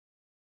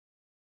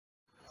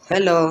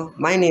Hello,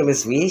 my name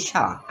is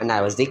Veer and I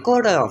was the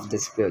coder of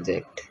this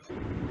project.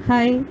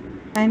 Hi,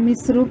 I'm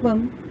Miss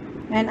Rupam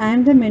and I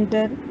am the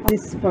mentor of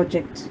this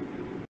project.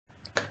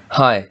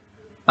 Hi,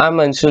 I'm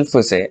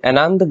Anshul and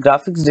I'm the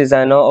graphics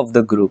designer of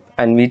the group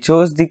and we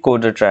chose the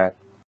coder track.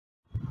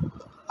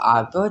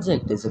 Our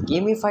project is a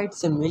gamified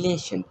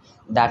simulation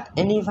that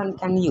anyone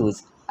can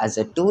use as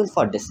a tool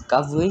for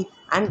discovery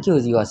and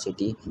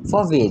curiosity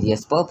for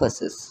various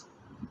purposes.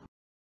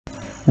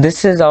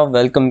 This is our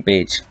welcome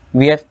page.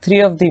 We have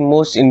three of the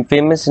most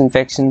infamous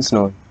infections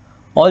known.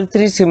 All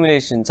three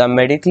simulations are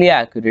medically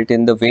accurate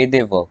in the way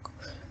they work.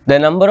 The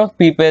number of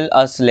people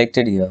are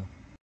selected here.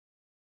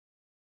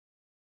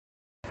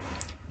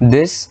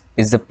 This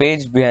is the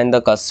page behind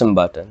the custom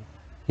button.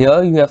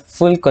 Here you have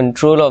full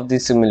control of the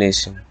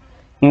simulation.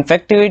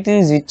 Infectivity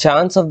is the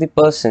chance of the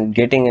person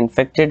getting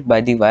infected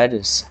by the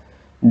virus.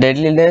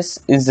 Deadliness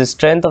is the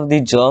strength of the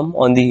germ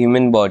on the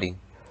human body.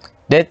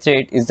 Death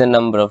rate is the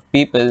number of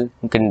people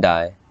who can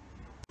die.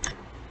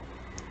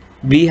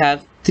 We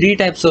have three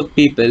types of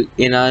people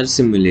in our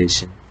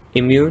simulation: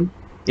 immune,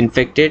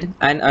 infected,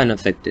 and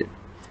unaffected.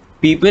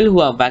 People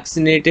who are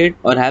vaccinated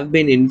or have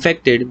been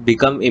infected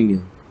become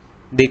immune.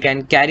 They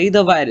can carry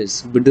the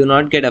virus but do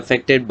not get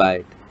affected by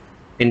it.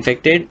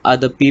 Infected are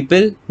the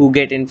people who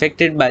get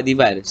infected by the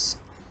virus.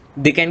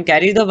 They can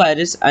carry the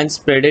virus and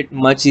spread it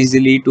much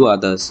easily to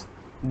others.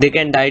 They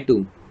can die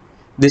too.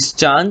 This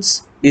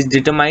chance is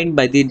determined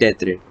by the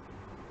death rate.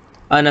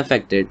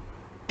 Unaffected.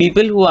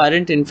 People who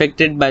aren't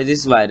infected by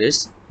this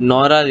virus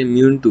nor are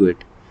immune to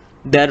it.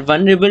 They are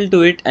vulnerable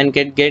to it and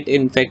can get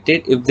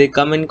infected if they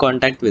come in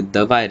contact with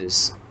the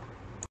virus.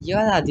 Here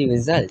are the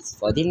results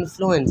for the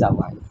influenza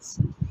virus.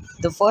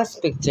 The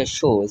first picture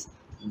shows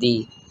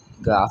the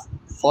graph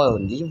for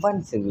only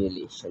one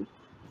simulation,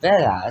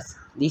 whereas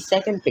the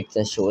second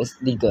picture shows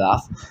the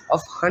graph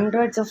of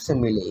hundreds of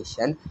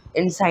simulations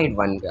inside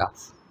one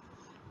graph.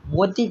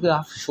 Both the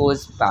graph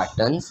shows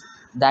patterns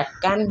that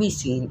can be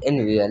seen in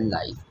real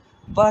life,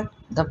 but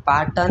the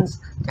patterns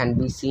can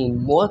be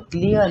seen more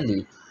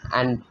clearly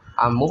and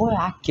are more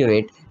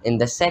accurate in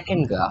the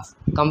second graph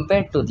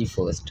compared to the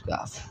first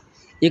graph.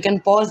 You can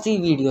pause the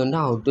video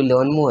now to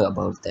learn more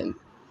about them.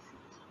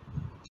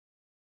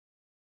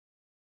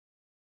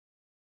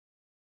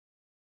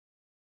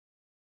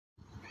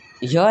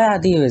 Here are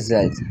the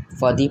results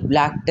for the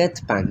Black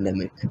Death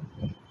pandemic.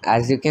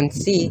 As you can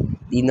see,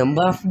 the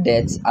number of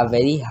deaths are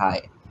very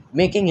high,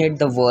 making it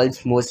the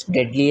world's most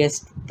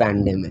deadliest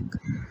pandemic.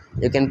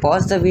 You can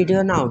pause the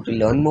video now to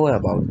learn more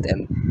about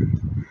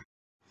them.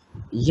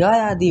 Here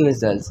are the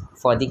results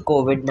for the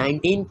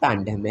COVID-19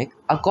 pandemic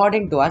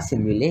according to our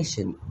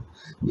simulation.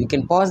 You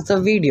can pause the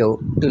video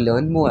to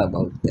learn more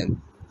about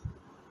them.